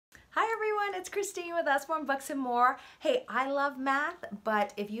everyone, it's Christine with Usborne Books and More. Hey, I love math,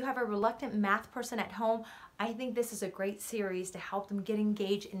 but if you have a reluctant math person at home, I think this is a great series to help them get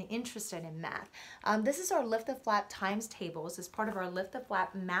engaged and interested in math. This is our Lift-the-flap times tables as part of our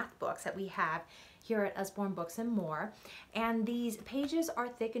Lift-the-flap math books that we have here at Usborne Books and More. And these pages are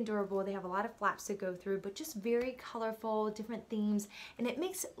thick and durable. They have a lot of flaps to go through, but just very colorful, different themes, and it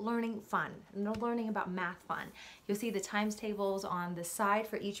makes learning fun, learning about math fun. You'll see the times tables on the side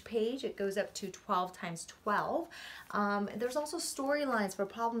for each page. It goes up to 12 times 12. There's also storylines for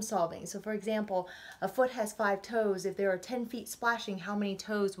problem solving. So for example, a foot has 5 toes. If there are 10 feet splashing, how many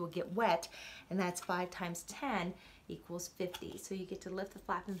toes will get wet? And that's 5 times 10 equals 50. So you get to lift the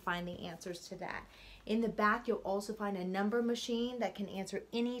flap and find the answers to that. In the back, you'll also find a number machine that can answer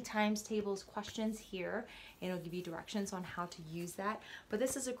any times tables questions here, and it'll give you directions on how to use that. But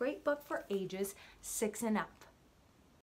this is a great book for ages 6 and up.